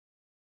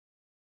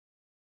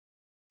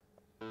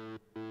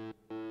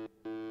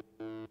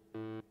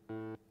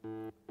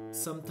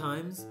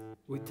Sometimes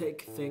we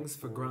take things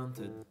for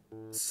granted,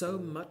 so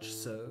much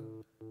so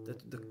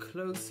that the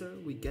closer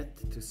we get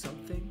to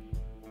something,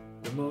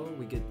 the more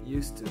we get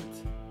used to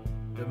it,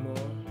 the more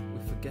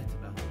we forget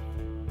about it.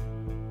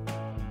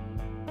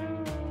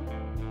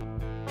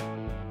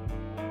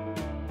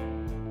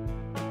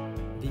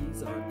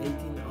 These are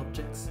 18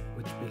 objects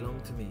which belong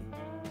to me.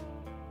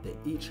 They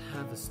each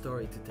have a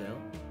story to tell,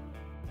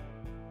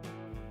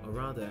 or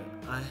rather,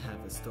 I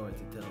have a story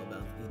to tell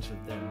about each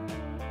of them.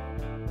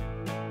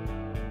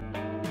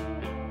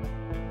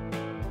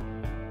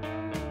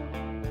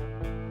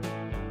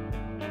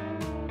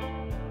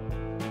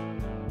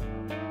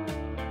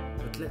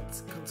 But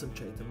let's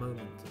concentrate a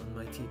moment on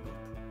my teapot.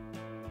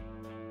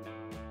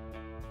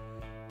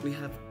 We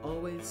have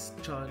always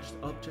charged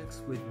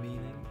objects with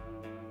meaning,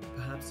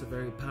 perhaps a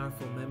very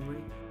powerful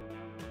memory,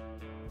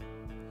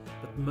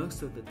 but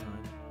most of the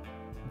time,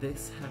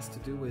 this has to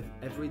do with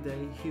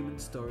everyday human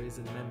stories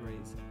and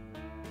memories.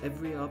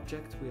 Every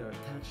object we are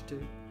attached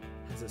to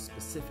has a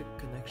specific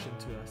connection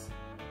to us,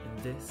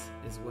 and this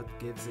is what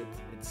gives it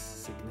its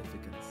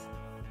significance.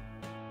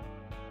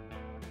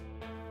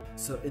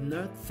 So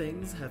inert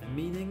things have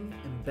meaning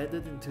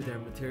embedded into their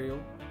material,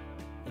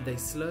 and they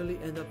slowly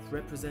end up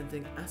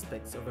representing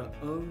aspects of our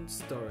own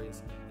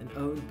stories and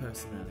own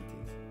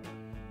personalities.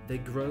 They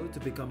grow to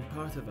become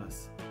part of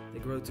us. They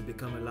grow to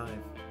become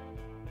alive.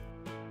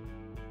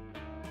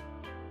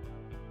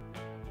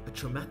 A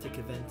traumatic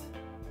event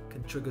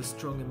can trigger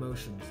strong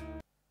emotions.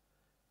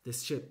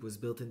 This ship was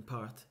built in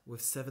part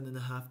with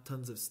 7.5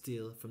 tons of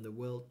steel from the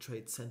World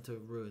Trade Center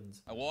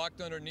ruins. I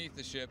walked underneath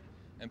the ship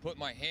and put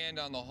my hand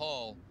on the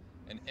hull,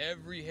 and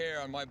every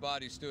hair on my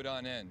body stood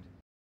on end.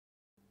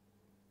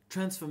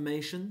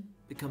 Transformation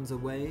becomes a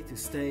way to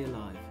stay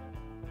alive.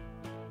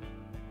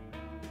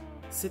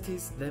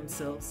 Cities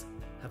themselves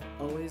have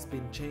always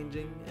been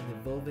changing and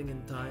evolving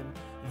in time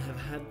and have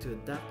had to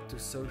adapt to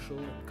social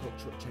and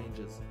cultural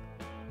changes,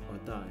 or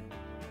die.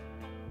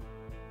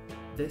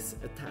 This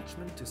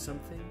attachment to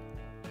something,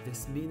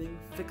 this meaning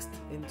fixed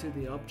into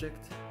the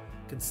object,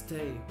 can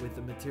stay with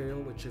the material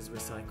which is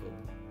recycled.